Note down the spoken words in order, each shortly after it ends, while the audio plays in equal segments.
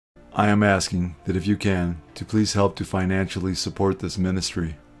I am asking that if you can, to please help to financially support this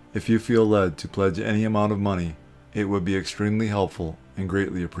ministry. If you feel led to pledge any amount of money, it would be extremely helpful and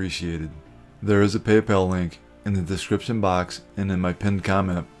greatly appreciated. There is a PayPal link in the description box and in my pinned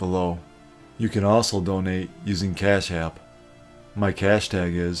comment below. You can also donate using Cash App. My cash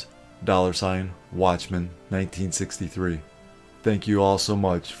tag is $Watchman1963. Thank you all so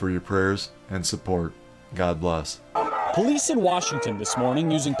much for your prayers and support. God bless. Police in Washington this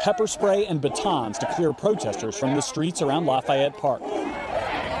morning using pepper spray and batons to clear protesters from the streets around Lafayette Park,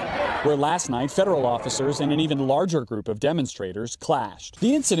 where last night federal officers and an even larger group of demonstrators clashed.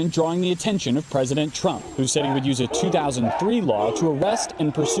 The incident drawing the attention of President Trump, who said he would use a 2003 law to arrest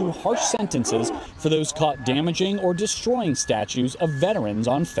and pursue harsh sentences for those caught damaging or destroying statues of veterans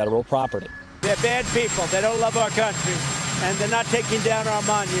on federal property. They're bad people. They don't love our country, and they're not taking down our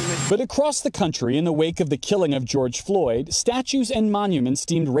monuments. But across the country, in the wake of the killing of George Floyd, statues and monuments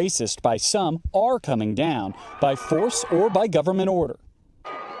deemed racist by some are coming down by force or by government order.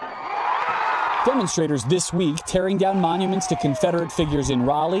 Demonstrators this week tearing down monuments to Confederate figures in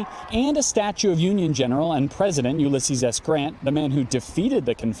Raleigh and a statue of Union General and President Ulysses S. Grant, the man who defeated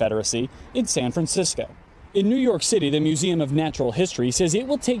the Confederacy, in San Francisco. In New York City, the Museum of Natural History says it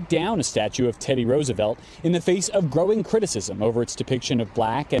will take down a statue of Teddy Roosevelt in the face of growing criticism over its depiction of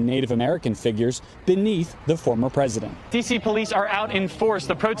Black and Native American figures beneath the former president. D.C. police are out in force.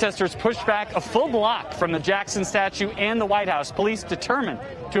 The protesters pushed back a full block from the Jackson statue and the White House. Police determined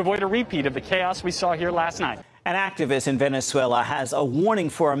to avoid a repeat of the chaos we saw here last night. An activist in Venezuela has a warning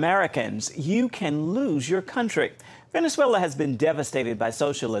for Americans. You can lose your country. Venezuela has been devastated by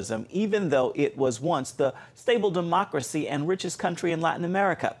socialism, even though it was once the stable democracy and richest country in Latin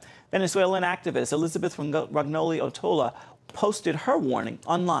America. Venezuelan activist Elizabeth Rognoli Otola posted her warning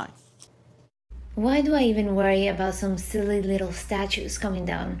online. Why do I even worry about some silly little statues coming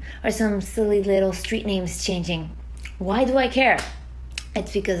down or some silly little street names changing? Why do I care?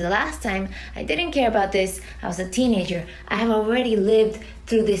 It's because the last time I didn't care about this, I was a teenager. I have already lived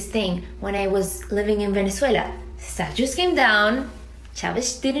through this thing when I was living in Venezuela. Statues came down,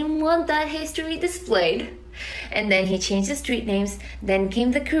 Chavez didn't want that history displayed, and then he changed the street names, then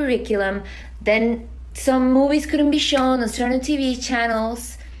came the curriculum, then some movies couldn't be shown on certain TV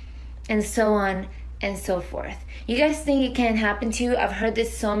channels, and so on and so forth. You guys think it can't happen to you? I've heard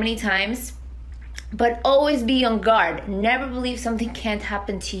this so many times, but always be on guard. Never believe something can't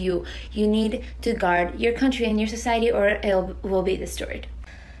happen to you. You need to guard your country and your society or it will be destroyed.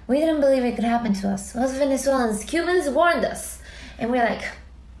 We didn't believe it could happen to us. Us Venezuelans, Cubans warned us. And we're like,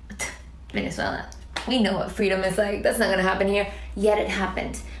 Venezuela, we know what freedom is like. That's not going to happen here. Yet it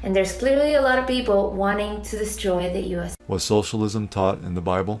happened. And there's clearly a lot of people wanting to destroy the U.S. Was socialism taught in the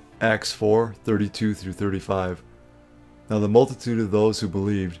Bible? Acts 4:32-35. Now the multitude of those who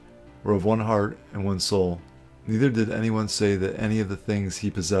believed were of one heart and one soul. Neither did anyone say that any of the things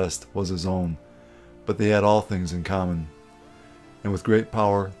he possessed was his own, but they had all things in common. And with great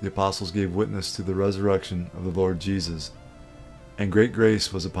power the apostles gave witness to the resurrection of the Lord Jesus. And great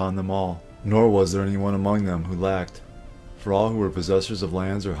grace was upon them all, nor was there anyone among them who lacked. For all who were possessors of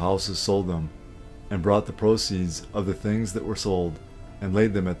lands or houses sold them, and brought the proceeds of the things that were sold, and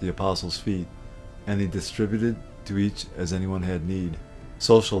laid them at the apostles' feet, and they distributed to each as anyone had need.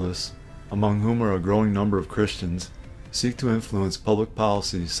 Socialists, among whom are a growing number of Christians, seek to influence public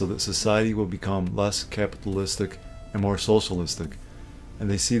policy so that society will become less capitalistic and more socialistic, and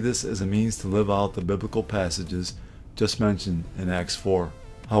they see this as a means to live out the biblical passages just mentioned in Acts 4.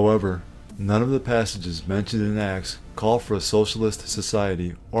 However, none of the passages mentioned in Acts call for a socialist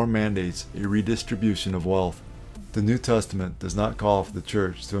society or mandates a redistribution of wealth. The New Testament does not call for the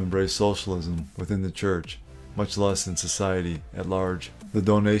church to embrace socialism within the church, much less in society at large. The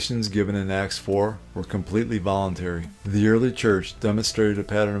donations given in Acts 4 were completely voluntary. The early church demonstrated a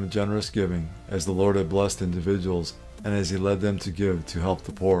pattern of generous giving as the Lord had blessed individuals and as he led them to give to help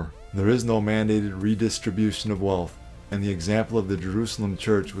the poor. There is no mandated redistribution of wealth, and the example of the Jerusalem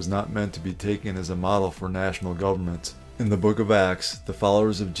church was not meant to be taken as a model for national governments. In the book of Acts, the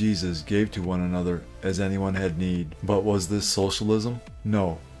followers of Jesus gave to one another as anyone had need. But was this socialism?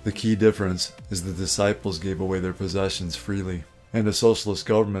 No. The key difference is the disciples gave away their possessions freely, and a socialist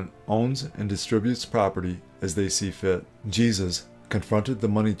government owns and distributes property as they see fit. Jesus confronted the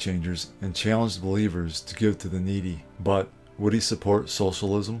money changers and challenged believers to give to the needy. But would he support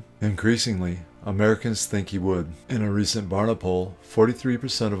socialism? Increasingly, Americans think he would. In a recent Barna poll,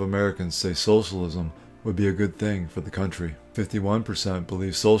 43% of Americans say socialism would be a good thing for the country. 51%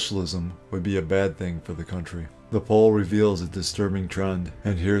 believe socialism would be a bad thing for the country. The poll reveals a disturbing trend,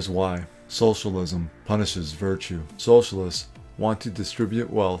 and here's why. Socialism punishes virtue. Socialists want to distribute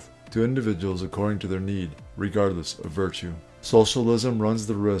wealth to individuals according to their need, regardless of virtue. Socialism runs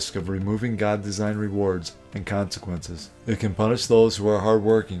the risk of removing God-designed rewards and consequences. It can punish those who are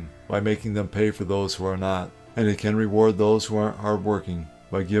hardworking by making them pay for those who are not, and it can reward those who aren't hardworking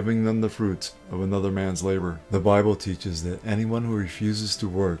by giving them the fruits of another man's labor. The Bible teaches that anyone who refuses to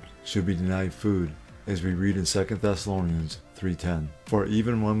work should be denied food, as we read in 2 Thessalonians 3:10. For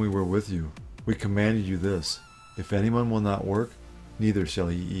even when we were with you, we commanded you this: if anyone will not work, neither shall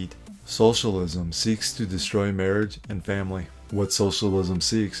he eat. Socialism seeks to destroy marriage and family. What socialism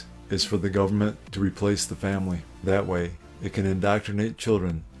seeks is for the government to replace the family. That way, it can indoctrinate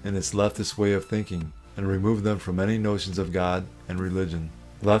children in its leftist way of thinking and remove them from any notions of God and religion.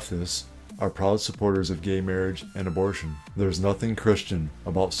 Leftists are proud supporters of gay marriage and abortion. There's nothing Christian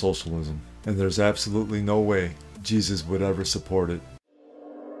about socialism, and there's absolutely no way Jesus would ever support it.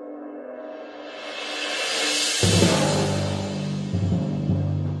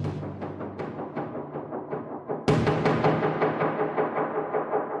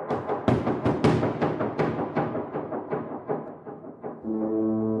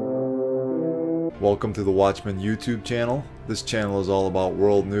 Welcome to the Watchman YouTube channel. This channel is all about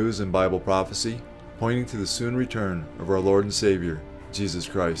world news and Bible prophecy, pointing to the soon return of our Lord and Savior, Jesus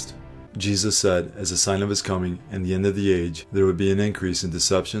Christ. Jesus said, as a sign of his coming and the end of the age, there would be an increase in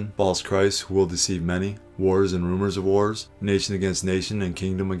deception, false Christs who will deceive many, wars and rumors of wars, nation against nation and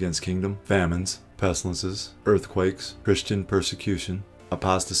kingdom against kingdom, famines, pestilences, earthquakes, Christian persecution,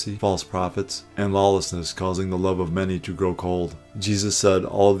 apostasy, false prophets, and lawlessness, causing the love of many to grow cold. Jesus said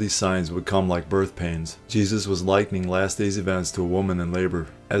all of these signs would come like birth pains. Jesus was likening last days events to a woman in labor.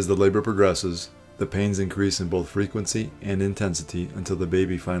 As the labor progresses, the pains increase in both frequency and intensity until the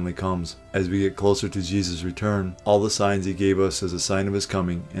baby finally comes. As we get closer to Jesus' return, all the signs he gave us as a sign of his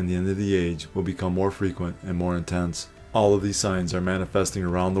coming and the end of the age will become more frequent and more intense. All of these signs are manifesting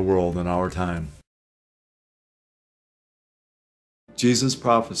around the world in our time. Jesus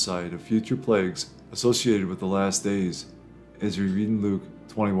prophesied of future plagues associated with the last days, as we read in Luke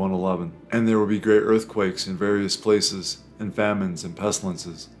 21:11. And there will be great earthquakes in various places, and famines and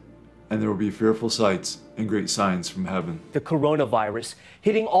pestilences, and there will be fearful sights and great signs from heaven. The coronavirus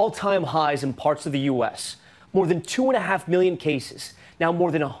hitting all-time highs in parts of the U.S. More than 2.5 million cases, now more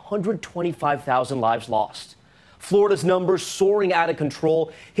than 125,000 lives lost. Florida's numbers soaring out of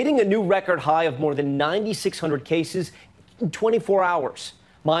control, hitting a new record high of more than 9,600 cases in 24 hours.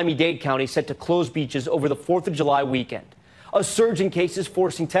 Miami-Dade County set to close beaches over the 4th of July weekend. A surge in cases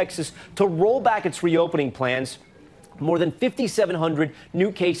forcing Texas to roll back its reopening plans. More than 5,700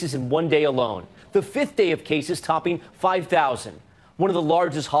 new cases in one day alone. The 5th day of cases topping 5,000. One of the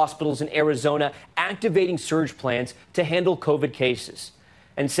largest hospitals in Arizona activating surge plans to handle COVID cases.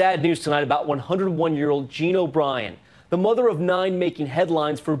 And sad news tonight about 101-year-old Jean O'Brien, the mother of 9 making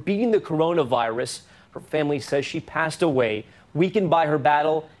headlines for beating the coronavirus. Her family says she passed away, weakened by her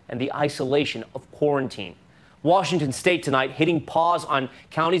battle and the isolation of quarantine. Washington State tonight hitting pause on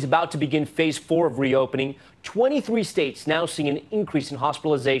counties about to begin phase 4 of reopening. 23 states now seeing an increase in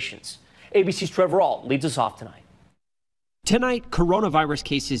hospitalizations. ABC's Trevor Ault leads us off tonight. Tonight, coronavirus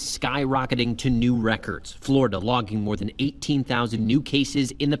cases skyrocketing to new records. Florida logging more than 18,000 new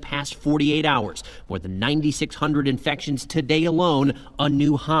cases in the past 48 hours. More than 9,600 infections today alone, a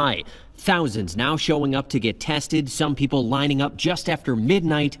new high. Thousands now showing up to get tested, some people lining up just after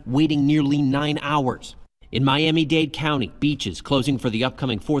midnight, waiting nearly 9 hours. In Miami-Dade County, beaches closing for the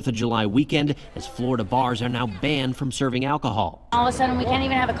upcoming 4th of July weekend as Florida bars are now banned from serving alcohol. All of a sudden, we can't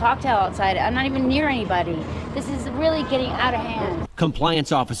even have a cocktail outside. I'm not even near anybody. This is really getting out of hand.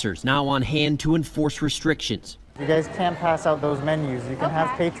 Compliance officers now on hand to enforce restrictions. You guys can't pass out those menus. You can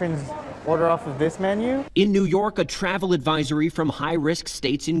have patrons order off of this menu. In New York, a travel advisory from high-risk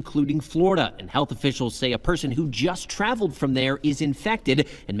states, including Florida. And health officials say a person who just traveled from there is infected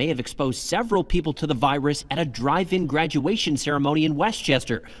and may have exposed several people to the virus at a drive-in graduation ceremony in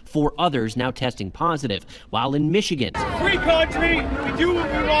Westchester. 4 others now testing positive. While in Michigan, free country, we do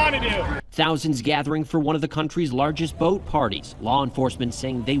what we want to do. Thousands gathering for one of the country's largest boat parties. Law enforcement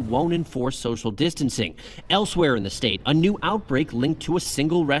saying they won't enforce social distancing. Elsewhere in the state, a new outbreak linked to a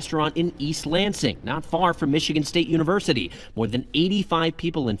single restaurant in East Lansing, not far from Michigan State University. More than 85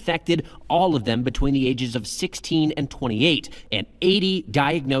 people infected, all of them between the ages of 16 and 28, and 80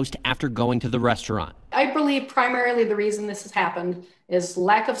 diagnosed after going to the restaurant. I believe primarily the reason this has happened is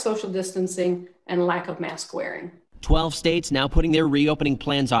lack of social distancing and lack of mask wearing. 12 states now putting their reopening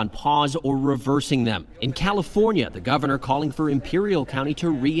plans on pause or reversing them. In California, the governor calling for Imperial County to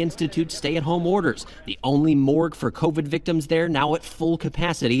reinstitute stay-at-home orders. The only morgue for COVID victims there now at full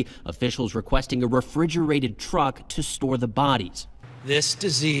capacity. Officials requesting a refrigerated truck to store the bodies. This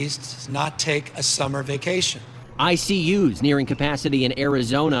disease does not take a summer vacation. ICUs nearing capacity in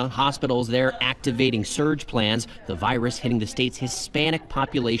Arizona, hospitals there activating surge plans, the virus hitting the state's Hispanic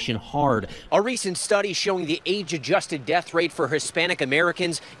population hard. A recent study showing the age-adjusted death rate for Hispanic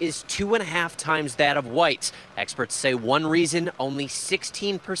Americans is 2.5 times that of whites. Experts say one reason, only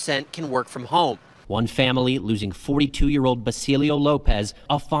 16% can work from home. One family losing 42-year-old Basilio Lopez,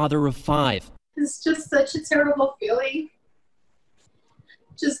 a father of 5. It's just such a terrible feeling.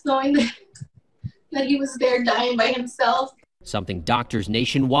 Just knowing that he was there dying by himself. Something doctors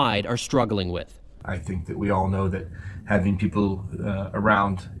nationwide are struggling with. I think that we all know that having people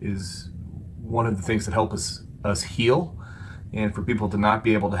around is one of the things that help us heal, and for people to not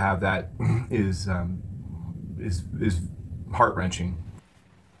be able to have that is heart-wrenching.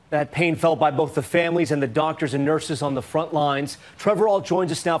 That pain felt by both the families and the doctors and nurses on the front lines. Trevor All joins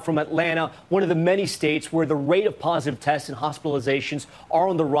us now from Atlanta, one of the many states where the rate of positive tests and hospitalizations are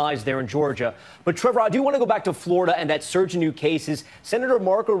on the rise there in Georgia. But Trevor, I do want to go back to Florida and that surge in new cases. Senator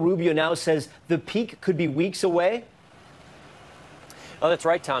Marco Rubio now says the peak could be weeks away. Oh, that's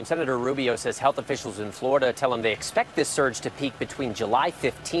right, Tom. Senator Rubio says health officials in Florida tell him they expect this surge to peak between July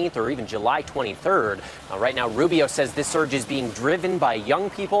 15th or even July 23rd. Right now, Rubio says this surge is being driven by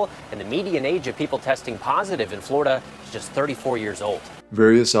young people, and the median age of people testing positive in Florida is just 34 years old.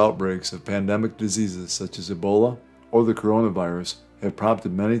 Various outbreaks of pandemic diseases such as Ebola or the coronavirus have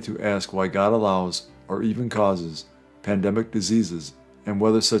prompted many to ask why God allows or even causes pandemic diseases, and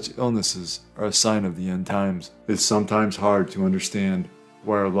whether such illnesses are a sign of the end times. It's sometimes hard to understand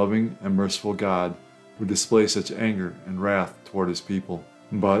why our loving and merciful God would display such anger and wrath toward his people.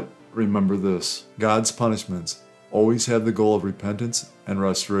 But remember this, God's punishments always have the goal of repentance and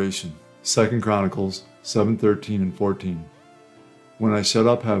restoration. 2 Chronicles 7:13 and 14. When I shut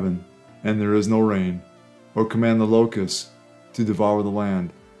up heaven, and there is no rain, or command the locusts to devour the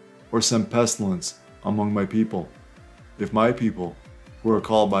land, or send pestilence among my people, if my people, who are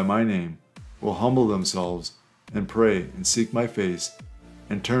called by my name, will humble themselves and pray and seek my face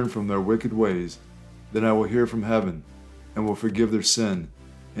and turn from their wicked ways, then I will hear from heaven and will forgive their sin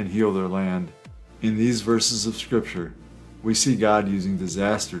and heal their land. In these verses of Scripture, we see God using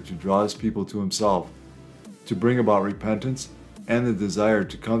disaster to draw his people to himself, to bring about repentance and the desire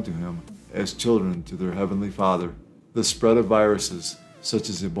to come to him as children to their Heavenly Father. The spread of viruses, such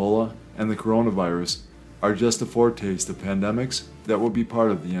as Ebola and the coronavirus, are just a foretaste of pandemics that will be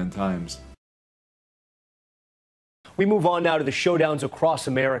part of the end times. We move on now to the showdowns across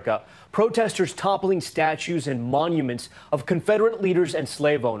America. Protesters toppling statues and monuments of Confederate leaders and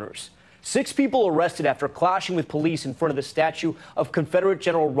slave owners. 6 people arrested after clashing with police in front of the statue of Confederate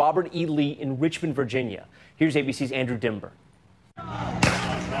General Robert E. Lee in Richmond, Virginia. Here's ABC's Andrew Dimber.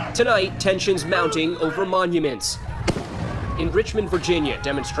 Tonight, tensions mounting over monuments. In Richmond, Virginia,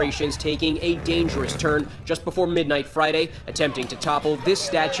 demonstrations taking a dangerous turn just before midnight Friday, attempting to topple this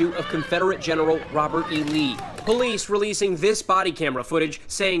statue of Confederate General Robert E. Lee. Police releasing this body camera footage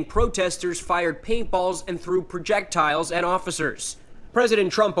saying protesters fired paintballs and threw projectiles at officers.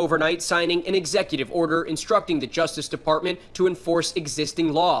 President Trump overnight signing an executive order instructing the Justice Department to enforce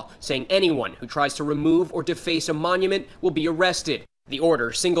existing law, saying anyone who tries to remove or deface a monument will be arrested. The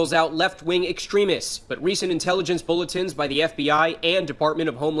order singles out left-wing extremists, but recent intelligence bulletins by the FBI and Department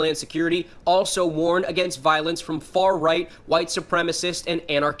of Homeland Security also warn against violence from far-right, white supremacist, and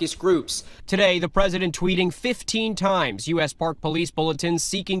anarchist groups. Today, the president tweeting 15 times U.S. Park Police bulletins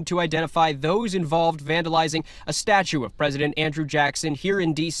seeking to identify those involved vandalizing a statue of President Andrew Jackson here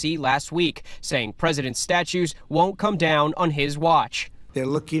in D.C. last week, saying president's statues won't come down on his watch. They're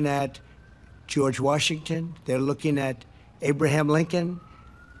looking at George Washington. They're looking at Abraham Lincoln,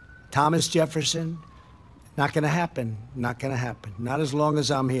 Thomas Jefferson. Not going to happen. Not going to happen. Not as long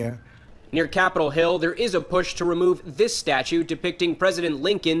as I'm here. Near Capitol Hill, there is a push to remove this statue depicting President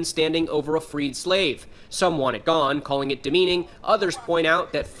Lincoln standing over a freed slave. Some want it gone, calling it demeaning. Others point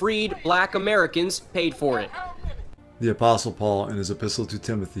out that freed black Americans paid for it. The Apostle Paul, in his epistle to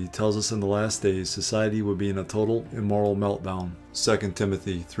Timothy, tells us in the last days society will be in a total immoral meltdown. 2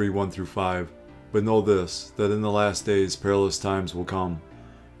 Timothy 3:1-5. But know this, that in the last days perilous times will come.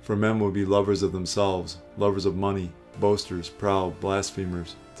 For men will be lovers of themselves, lovers of money, boasters, proud,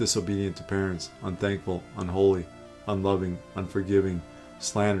 blasphemers, disobedient to parents, unthankful, unholy, unloving, unforgiving,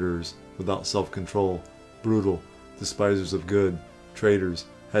 slanderers, without self-control, brutal, despisers of good, traitors,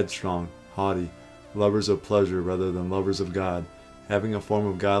 headstrong, haughty, lovers of pleasure rather than lovers of God, having a form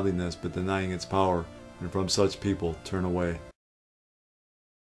of godliness but denying its power, and from such people turn away.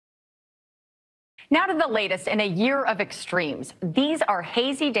 Now to the latest in a year of extremes. These are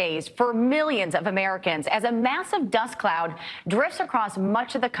hazy days for millions of Americans as a massive dust cloud drifts across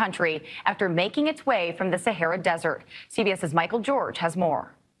much of the country after making its way from the Sahara Desert. CBS's Michael George has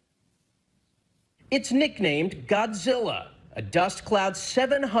more. It's nicknamed Godzilla, a dust cloud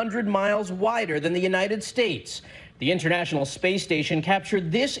 700 miles wider than the United States. The International Space Station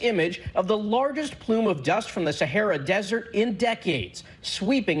captured this image of the largest plume of dust from the Sahara Desert in decades,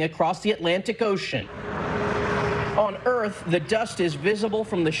 sweeping across the Atlantic Ocean. On Earth, the dust is visible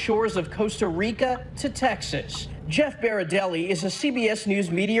from the shores of Costa Rica to Texas. Jeff Baradelli is a CBS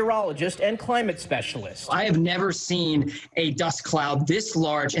News meteorologist and climate specialist. I have never seen a dust cloud this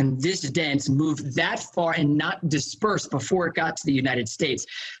large and this dense move that far and not disperse before it got to the United States.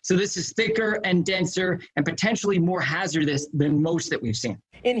 So this is thicker and denser and potentially more hazardous than most that we've seen.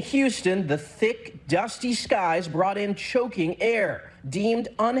 In Houston, the thick, dusty skies brought in choking air, deemed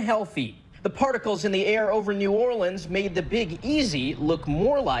unhealthy. The particles in the air over New Orleans made the Big Easy look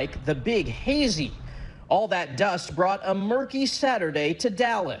more like the Big Hazy. All that dust brought a murky Saturday to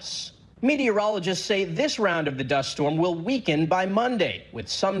Dallas. Meteorologists say this round of the dust storm will weaken by Monday, with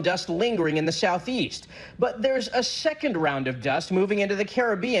some dust lingering in the southeast. But there's a second round of dust moving into the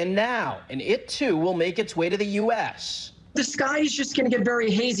Caribbean now, and it too will make its way to the U.S. The sky is just going to get very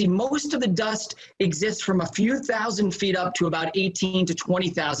hazy. Most of the dust exists from a few thousand feet up to about 18 to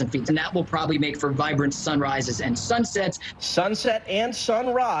 20,000 feet, and that will probably make for vibrant sunrises and sunsets. Sunset and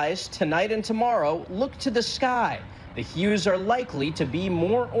sunrise tonight and tomorrow look to the sky. The hues are likely to be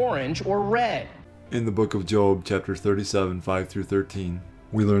more orange or red. In the book of Job, chapter 37, 5 through 13,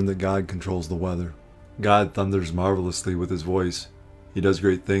 we learn that God controls the weather. God thunders marvelously with his voice. He does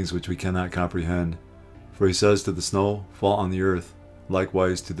great things which we cannot comprehend. For he says to the snow, fall on the earth,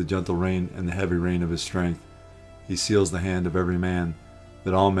 likewise to the gentle rain and the heavy rain of his strength. He seals the hand of every man,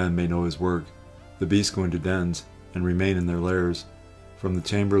 that all men may know his work. The beasts go into dens, and remain in their lairs. From the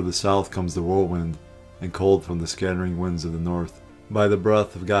chamber of the south comes the whirlwind, and cold from the scattering winds of the north. By the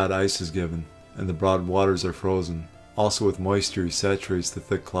breath of God ice is given, and the broad waters are frozen. Also with moisture he saturates the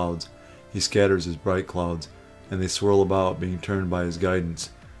thick clouds. He scatters his bright clouds, and they swirl about, being turned by his guidance,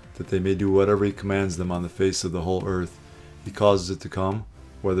 that they may do whatever he commands them on the face of the whole earth. He causes it to come,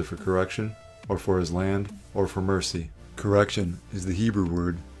 whether for correction, or for his land, or for mercy. Correction is the Hebrew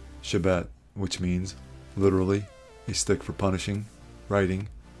word shabbat, which means, literally, a stick for punishing, writing,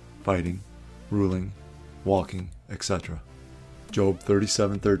 fighting, ruling, walking, etc. Job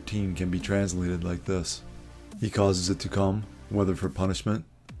 37:13 can be translated like this: He causes it to come, whether for punishment,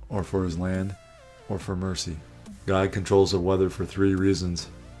 or for his land, or for mercy. God controls the weather for three reasons: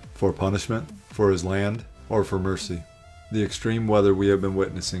 for punishment, for his land, or for mercy. The extreme weather we have been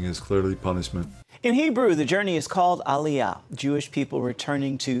witnessing is clearly punishment. In Hebrew, the journey is called Aliyah, Jewish people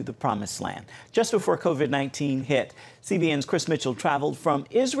returning to the Promised Land. Just before COVID-19 hit, CBN's Chris Mitchell traveled from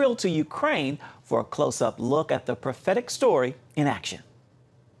Israel to Ukraine for a close-up look at the prophetic story in action.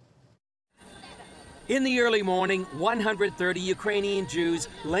 In the early morning, 130 Ukrainian Jews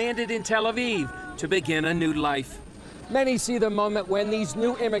landed in Tel Aviv to begin a new life. Many see the moment when these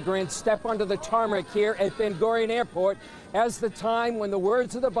new immigrants step onto the tarmac here at Ben Gurion Airport as the time when the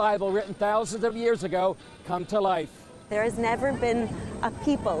words of the Bible written thousands of years ago come to life. There has never been a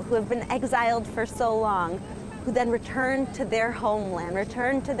people who have been exiled for so long who then return to their homeland,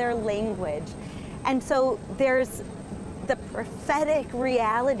 return to their language. And so there's the prophetic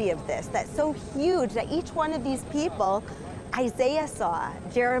reality of this that's so huge that each one of these people, Isaiah saw,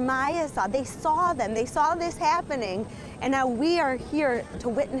 Jeremiah saw, they saw them, they saw this happening, and now we are here to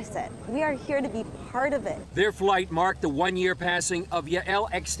witness it. We are here to be part of it. Their flight marked the one-year passing of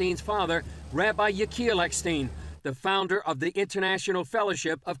Yael Eckstein's father, Rabbi Yechiel Eckstein, the founder of the International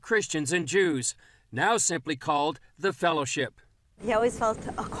Fellowship of Christians and Jews, now simply called the Fellowship. He always felt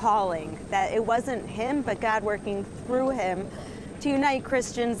a calling, that it wasn't him, but God working through him to unite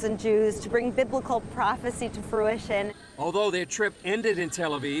Christians and Jews, to bring biblical prophecy to fruition. Although their trip ended in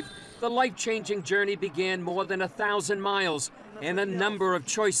Tel Aviv, the life-changing journey began more than 1,000 miles and a number of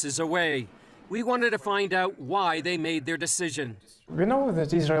choices away. We wanted to find out why they made their decision. We know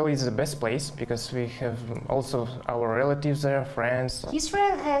that Israel is the best place because we have also our relatives there, friends.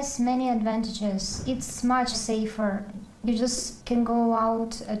 Israel has many advantages. It's much safer. You just can go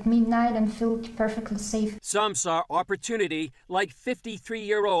out at midnight and feel perfectly safe. Some saw opportunity, like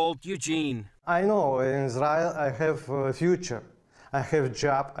 53-year-old Eugene. I know in Israel I have a future. I have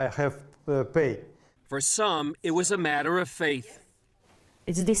job, I have pay. For some, it was a matter of faith.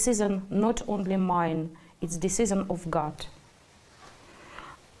 It's decision not only mine, it's decision of God.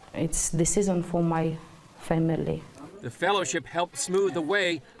 It's decision for my family. The fellowship helped smooth the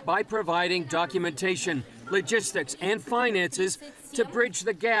way by providing documentation, logistics, and finances to bridge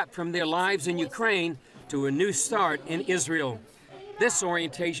the gap from their lives in Ukraine to a new start in Israel. This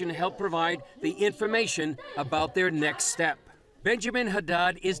orientation helped provide the information about their next step. Benjamin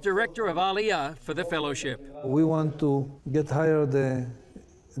Haddad is director of Aliyah for the fellowship. We want to get higher the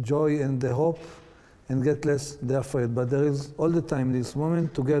joy and the hope and get less the afraid. But there is all the time this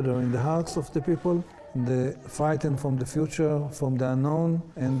moment together in the hearts of the people, the frightened from the future, from the unknown,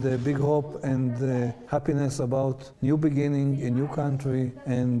 and the big hope and the happiness about new beginning, a new country,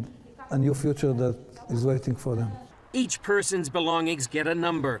 and a new future that is waiting for them. Each person's belongings get a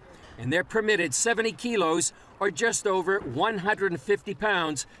number, and they're permitted 70 kilos or just over 150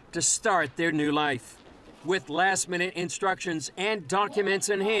 pounds to start their new life. With last-minute instructions and documents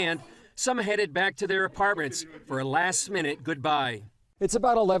in hand, some headed back to their apartments for a last-minute goodbye. It's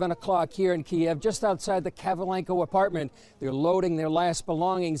about 11 o'clock here in Kiev, just outside the Kavalenko apartment. They're loading their last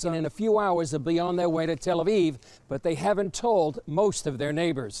belongings, and in a few hours they'll be on their way to Tel Aviv, but they haven't told most of their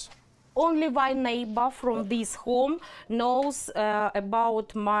neighbors. Only one neighbor from this home knows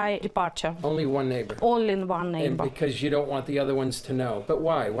about my departure. Only one neighbor? Only one neighbor. And because you don't want the other ones to know. But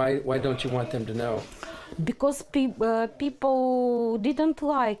why? Why don't you want them to know? Because people didn't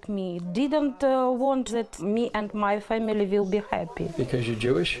like me, didn't want that me and my family will be happy. Because you're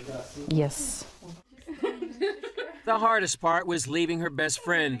Jewish? Yes. The hardest part was leaving her best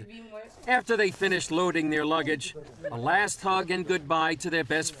friend. After they finished loading their luggage, a last hug and goodbye to their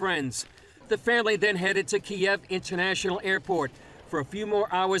best friends. The family then headed to Kiev International Airport for a few more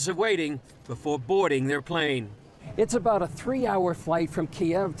hours of waiting before boarding their plane. It's about a 3-hour flight from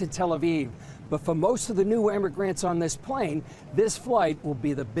Kiev to Tel Aviv. But for most of the new immigrants on this plane, this flight will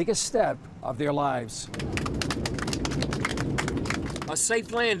be the biggest step of their lives. A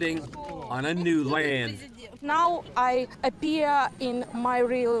safe landing on a new land. Now I appear in my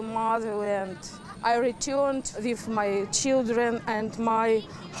real motherland. I returned with my children and my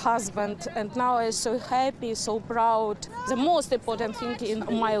husband, and now I'm so happy, so proud. The most important thing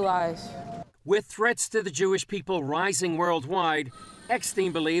in my life. With threats to the Jewish people rising worldwide,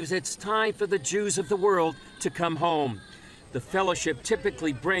 Eckstein believes it's time for the Jews of the world to come home. The fellowship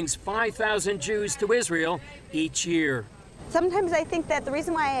typically brings 5,000 Jews to Israel each year. Sometimes I think that the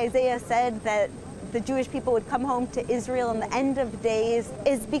reason why Isaiah said that the Jewish people would come home to Israel in the end of days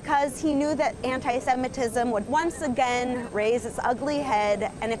is because he knew that anti-Semitism would once again raise its ugly head,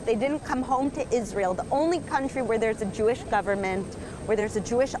 and if they didn't come home to Israel, the only country where there's a Jewish government, where there's a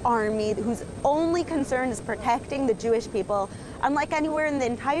Jewish army whose only concern is protecting the Jewish people, unlike anywhere in the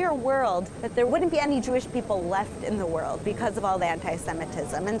entire world, that there wouldn't be any Jewish people left in the world because of all the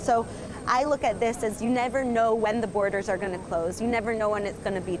anti-Semitism. And so I look at this as you never know when the borders are going to close. You never know when it's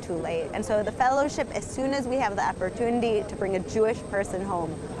going to be too late. And so the fellowship, as soon as we have the opportunity to bring a Jewish person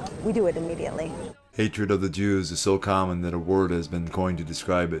home, we do it immediately. Hatred of the Jews is so common that a word has been coined to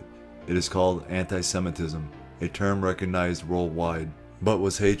describe it. It is called anti-Semitism, a term recognized worldwide. But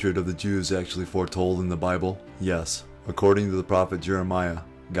was hatred of the Jews actually foretold in the Bible? Yes. According to the prophet Jeremiah,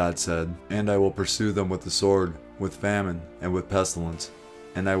 God said, "And I will pursue them with the sword, with famine, and with pestilence.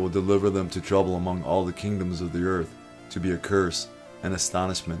 And I will deliver them to trouble among all the kingdoms of the earth, to be a curse, an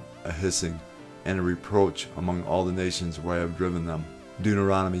astonishment, a hissing, and a reproach among all the nations where I have driven them."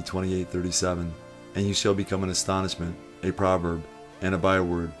 Deuteronomy 28:37. "And you shall become an astonishment, a proverb, and a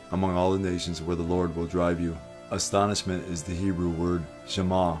byword among all the nations where the Lord will drive you." Astonishment is the Hebrew word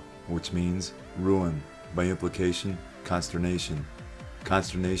shema, which means ruin, by implication, consternation.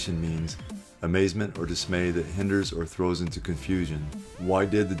 Consternation means amazement or dismay that hinders or throws into confusion. Why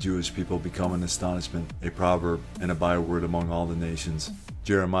did the Jewish people become an astonishment, a proverb, and a byword among all the nations?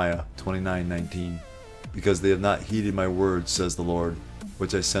 Jeremiah 29:19. "Because they have not heeded my words, says the Lord,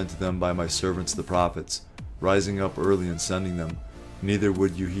 which I sent to them by my servants the prophets, rising up early and sending them. Neither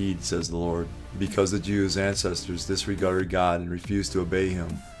would you heed, says the Lord." Because the Jews' ancestors disregarded God and refused to obey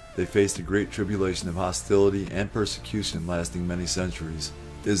Him, they faced a great tribulation of hostility and persecution lasting many centuries.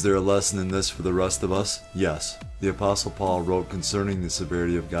 Is there a lesson in this for the rest of us? Yes. The Apostle Paul wrote concerning the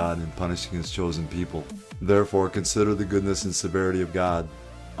severity of God in punishing His chosen people. "Therefore consider the goodness and severity of God.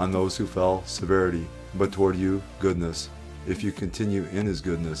 On those who fell, severity, but toward you, goodness, if you continue in His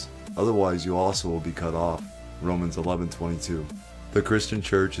goodness. Otherwise you also will be cut off." Romans 11:22. The Christian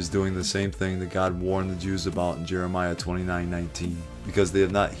church is doing the same thing that God warned the Jews about in Jeremiah 29:19. "Because they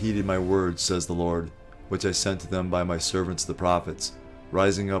have not heeded my words, says the Lord, which I sent to them by my servants the prophets,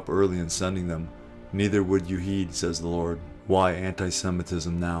 rising up early and sending them. Neither would you heed, says the Lord." Why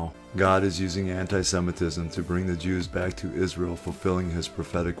anti-Semitism now? God is using anti-Semitism to bring the Jews back to Israel, fulfilling his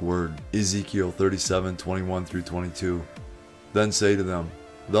prophetic word. Ezekiel 37:21-22. Then say to them,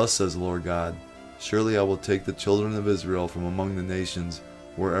 Thus says the Lord God, Surely I will take the children of Israel from among the nations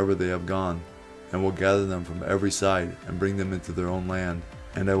wherever they have gone, and will gather them from every side and bring them into their own land.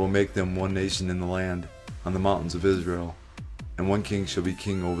 And I will make them one nation in the land, on the mountains of Israel. And one king shall be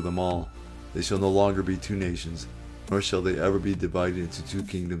king over them all. They shall no longer be two nations, nor shall they ever be divided into two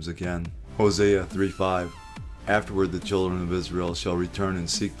kingdoms again. Hosea 3:5. Afterward the children of Israel shall return and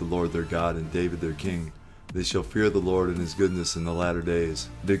seek the Lord their God and David their king. They shall fear the Lord and his goodness in the latter days.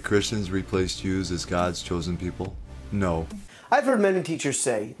 Did Christians replace Jews as God's chosen people? No. I've heard many teachers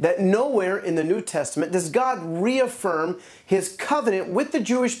say that nowhere in the New Testament does God reaffirm his covenant with the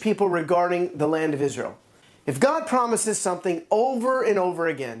Jewish people regarding the land of Israel. If God promises something over and over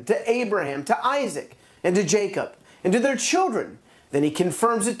again to Abraham, to Isaac, and to Jacob, and to their children, then he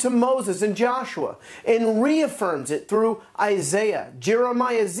confirms it to Moses and Joshua, and reaffirms it through Isaiah,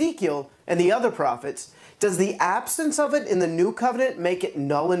 Jeremiah, Ezekiel, and the other prophets. Does the absence of it in the new covenant make it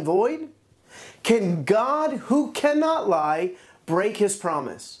null and void? Can God, who cannot lie, break his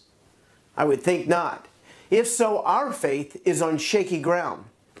promise? I would think not. If so, our faith is on shaky ground.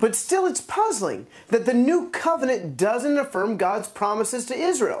 But still, it's puzzling that the new covenant doesn't affirm God's promises to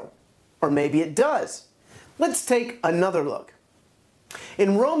Israel. Or maybe it does. Let's take another look.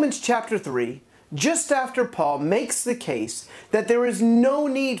 In Romans chapter 3, just after Paul makes the case that there is no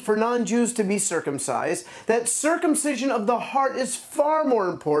need for non-Jews to be circumcised, that circumcision of the heart is far more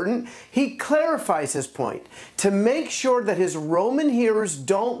important, he clarifies his point to make sure that his Roman hearers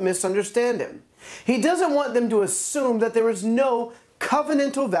don't misunderstand him. He doesn't want them to assume that there is no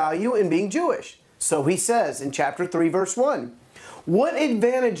covenantal value in being Jewish. So he says in chapter 3, verse 1, What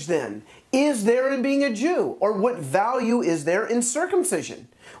advantage then is there in being a Jew? Or what value is there in circumcision?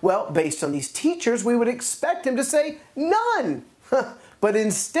 Well, based on these teachers, we would expect him to say none. But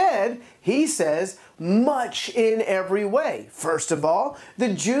instead, he says much in every way. First of all,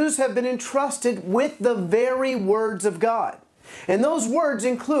 the Jews have been entrusted with the very words of God. And those words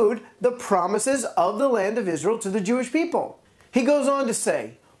include the promises of the land of Israel to the Jewish people. He goes on to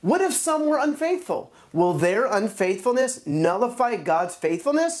say, what if some were unfaithful? Will their unfaithfulness nullify God's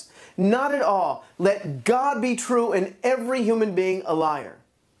faithfulness? Not at all. Let God be true and every human being a liar.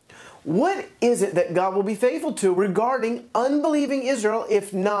 What is it that God will be faithful to regarding unbelieving Israel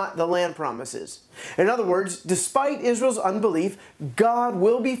if not the land promises? In other words, despite Israel's unbelief, God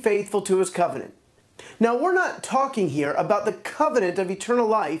will be faithful to his covenant. Now, we're not talking here about the covenant of eternal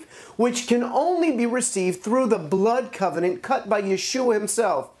life, which can only be received through the blood covenant cut by Yeshua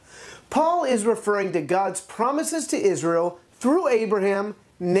himself. Paul is referring to God's promises to Israel through Abraham,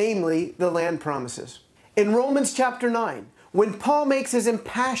 namely the land promises. In Romans chapter 9, when Paul makes his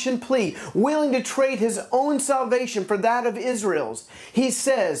impassioned plea, willing to trade his own salvation for that of Israel's, he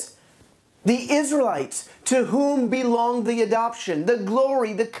says, the Israelites to whom belonged the adoption, the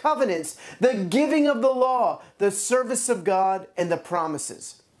glory, the covenants, the giving of the law, the service of God, and the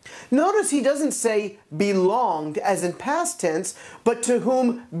promises. Notice he doesn't say belonged as in past tense, but to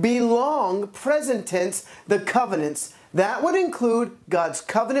whom belong, present tense, the covenants. That would include God's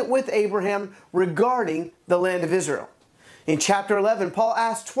covenant with Abraham regarding the land of Israel. In chapter 11, Paul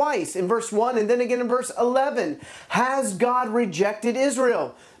asked twice, in verse 1 and then again in verse 11, has God rejected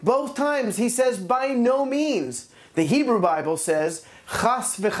Israel? Both times he says, by no means. The Hebrew Bible says,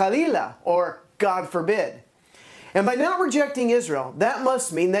 chas v'chalila, or God forbid. And by not rejecting Israel, that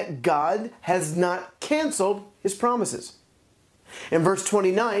must mean that God has not canceled his promises. In verse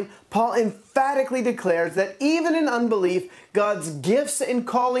 29, Paul emphatically declares that even in unbelief, God's gifts and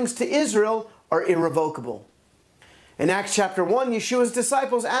callings to Israel are irrevocable. In Acts chapter 1, Yeshua's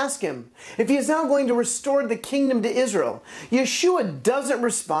disciples ask him if he is now going to restore the kingdom to Israel. Yeshua doesn't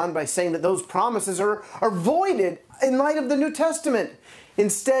respond by saying that those promises are voided in light of the New Testament.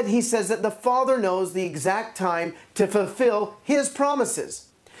 Instead, he says that the Father knows the exact time to fulfill his promises.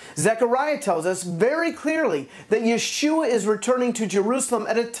 Zechariah tells us very clearly that Yeshua is returning to Jerusalem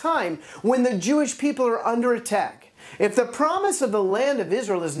at a time when the Jewish people are under attack. If the promise of the land of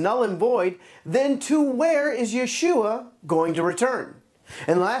Israel is null and void, then to where is Yeshua going to return?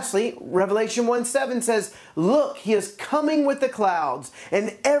 And lastly, Revelation 1:7 says, look, he is coming with the clouds,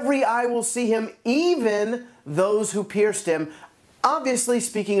 and every eye will see him, even those who pierced him. Obviously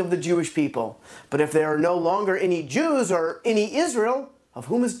speaking of the Jewish people. But if there are no longer any Jews or any Israel, of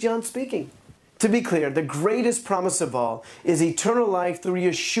whom is John speaking? To be clear, the greatest promise of all is eternal life through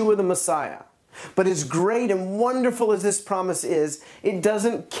Yeshua the Messiah. But as great and wonderful as this promise is, it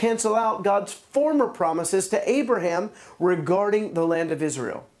doesn't cancel out God's former promises to Abraham regarding the land of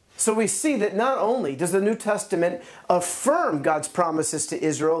Israel. So we see that not only does the New Testament affirm God's promises to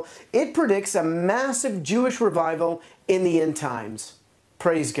Israel, it predicts a massive Jewish revival in the end times.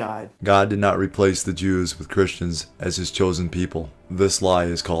 Praise God. God did not replace the Jews with Christians as his chosen people. This lie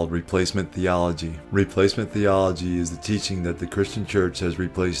is called replacement theology. Replacement theology is the teaching that the Christian church has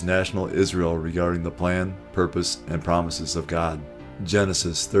replaced national Israel regarding the plan, purpose, and promises of God.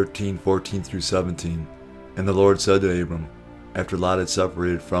 Genesis 13:14 through 17. And the Lord said to Abram, after Lot had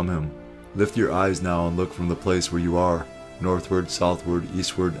separated from him, lift your eyes now and look from the place where you are, northward, southward,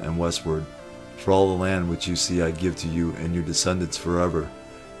 eastward, and westward. For all the land which you see I give to you and your descendants forever,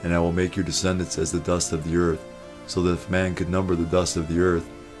 and I will make your descendants as the dust of the earth, so that if man could number the dust of the earth,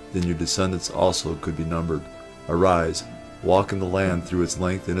 then your descendants also could be numbered. Arise, walk in the land through its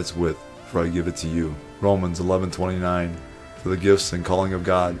length and its width, for I give it to you. Romans 11:29. For the gifts and calling of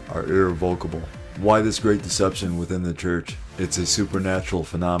God are irrevocable. Why this great deception within the church? It's a supernatural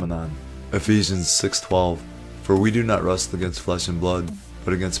phenomenon. Ephesians 6:12. For we do not wrestle against flesh and blood,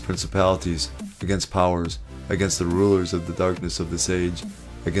 but against principalities, against powers, against the rulers of the darkness of this age,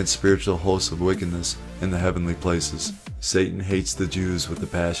 against spiritual hosts of wickedness in the heavenly places. Satan hates the Jews with a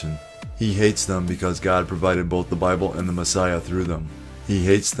passion. He hates them because God provided both the Bible and the Messiah through them. He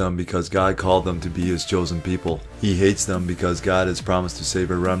hates them because God called them to be his chosen people. He hates them because God has promised to save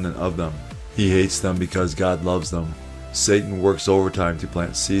a remnant of them. He hates them because God loves them. Satan works overtime to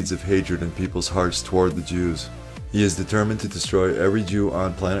plant seeds of hatred in people's hearts toward the Jews. He is determined to destroy every Jew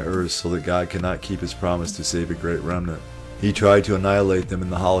on planet Earth so that God cannot keep his promise to save a great remnant. He tried to annihilate them in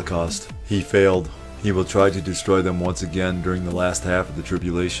the Holocaust. He failed. He will try to destroy them once again during the last half of the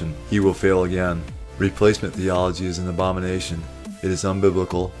tribulation. He will fail again. Replacement theology is an abomination. It is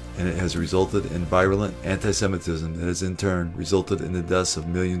unbiblical, and it has resulted in virulent anti-Semitism that has in turn resulted in the deaths of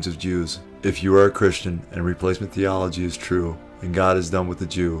millions of Jews. If you are a Christian and replacement theology is true, and God is done with the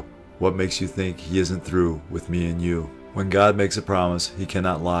Jew, what makes you think he isn't through with me and you? When God makes a promise, he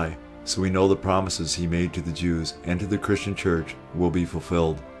cannot lie. So we know the promises he made to the Jews and to the Christian church will be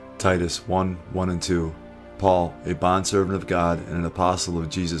fulfilled. Titus 1:1 and 2. Paul, a bondservant of God and an apostle of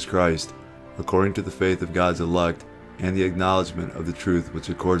Jesus Christ, according to the faith of God's elect and the acknowledgement of the truth which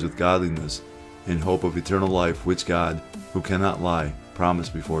accords with godliness, in hope of eternal life which God, who cannot lie,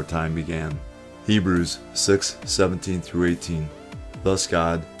 promised before time began. Hebrews 6:17 through 18. Thus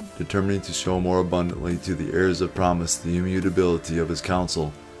God, determining to show more abundantly to the heirs of promise the immutability of his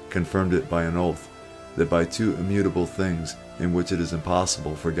counsel, confirmed it by an oath, that by two immutable things, in which it is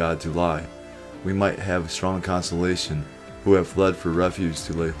impossible for God to lie, we might have strong consolation, who have fled for refuge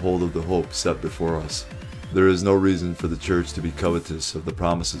to lay hold of the hope set before us. There is no reason for the church to be covetous of the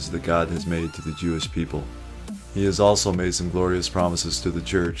promises that God has made to the Jewish people. He has also made some glorious promises to the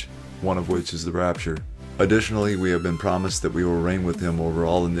church, one of which is the rapture. Additionally, we have been promised that we will reign with him over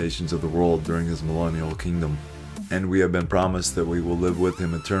all the nations of the world during his millennial kingdom. And we have been promised that we will live with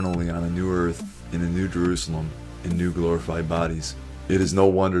him eternally on a new earth, in a new Jerusalem, in new glorified bodies. It is no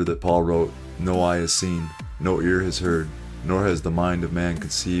wonder that Paul wrote, "No eye has seen, no ear has heard, nor has the mind of man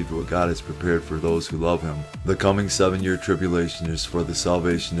conceived what God has prepared for those who love him." The coming 7-year tribulation is for the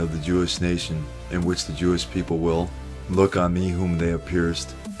salvation of the Jewish nation, in which the Jewish people will look on me whom they have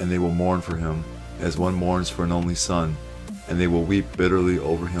pierced, and they will mourn for him, as one mourns for an only son, and they will weep bitterly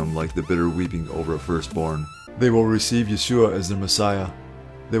over him like the bitter weeping over a firstborn. They will receive Yeshua as their Messiah.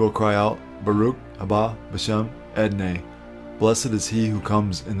 They will cry out, Baruch haba b'shem Adonai. Blessed is he who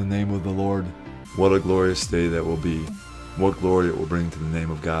comes in the name of the Lord. What a glorious day that will be. What glory it will bring to the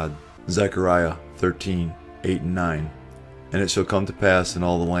name of God. Zechariah 13:8 and 9. And it shall come to pass in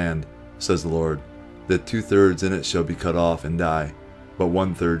all the land, says the Lord, that 2/3 in it shall be cut off and die, but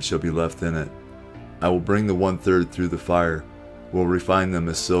 1/3 shall be left in it. I will bring the 1/3 through the fire, will refine them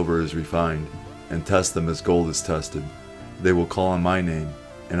as silver is refined, and test them as gold is tested. They will call on my name,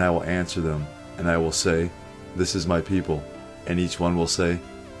 and I will answer them, and I will say, This is my people, and each one will say,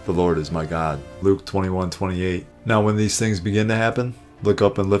 The Lord is my God. Luke 21:28. Now when these things begin to happen, look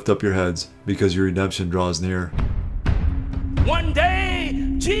up and lift up your heads, because your redemption draws near. One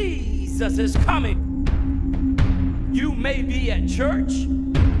day, Jesus is coming. You may be at church.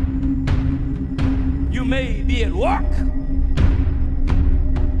 You may be at work.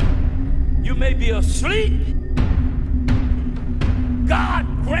 You may be asleep. God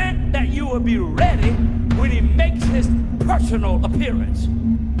grant that you will be ready when he makes his personal appearance.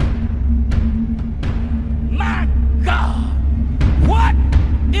 My God, what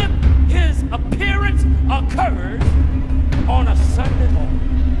if his appearance occurs on a Sunday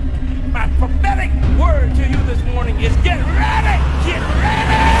morning? My prophetic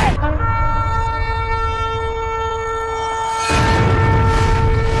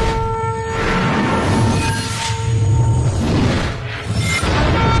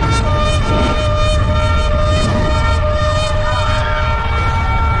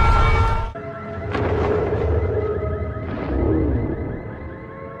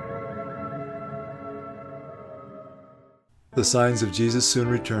The signs of Jesus' soon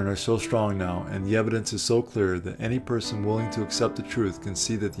return are so strong now, and the evidence is so clear that any person willing to accept the truth can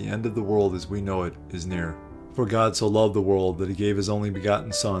see that the end of the world as we know it is near. For God so loved the world that he gave his only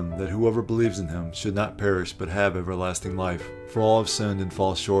begotten Son, that whoever believes in him should not perish but have everlasting life. For all have sinned and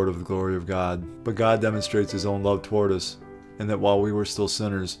fall short of the glory of God. But God demonstrates his own love toward us, in that while we were still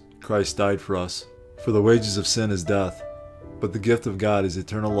sinners, Christ died for us. For the wages of sin is death, but the gift of God is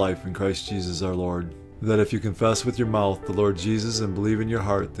eternal life in Christ Jesus our Lord. That if you confess with your mouth the Lord Jesus and believe in your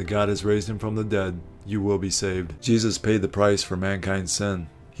heart that God has raised him from the dead, you will be saved. Jesus paid the price for mankind's sin.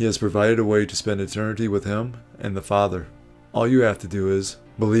 He has provided a way to spend eternity with him and the Father. All you have to do is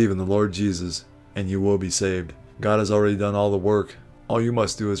believe in the Lord Jesus, and you will be saved. God has already done all the work. All you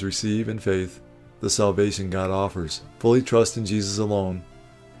must do is receive in faith the salvation God offers. Fully trust in Jesus alone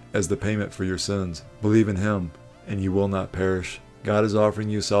as the payment for your sins. Believe in him, and you will not perish. God is offering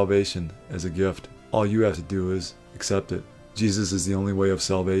you salvation as a gift. All you have to do is accept it. Jesus is the only way of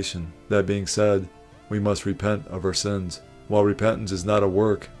salvation. That being said, we must repent of our sins. While repentance is not a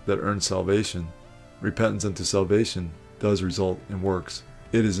work that earns salvation, repentance unto salvation does result in works.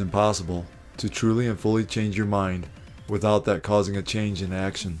 It is impossible to truly and fully change your mind without that causing a change in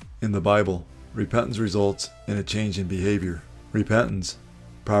action. In the Bible, repentance results in a change in behavior. Repentance,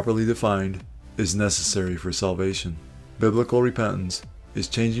 properly defined, is necessary for salvation. Biblical repentance is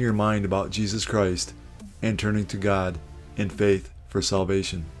changing your mind about Jesus Christ and turning to God in faith for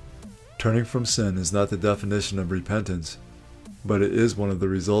salvation. Turning from sin is not the definition of repentance, but it is one of the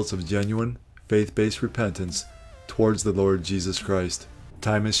results of genuine, faith-based repentance towards the Lord Jesus Christ.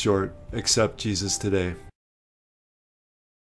 Time is short. Accept Jesus today.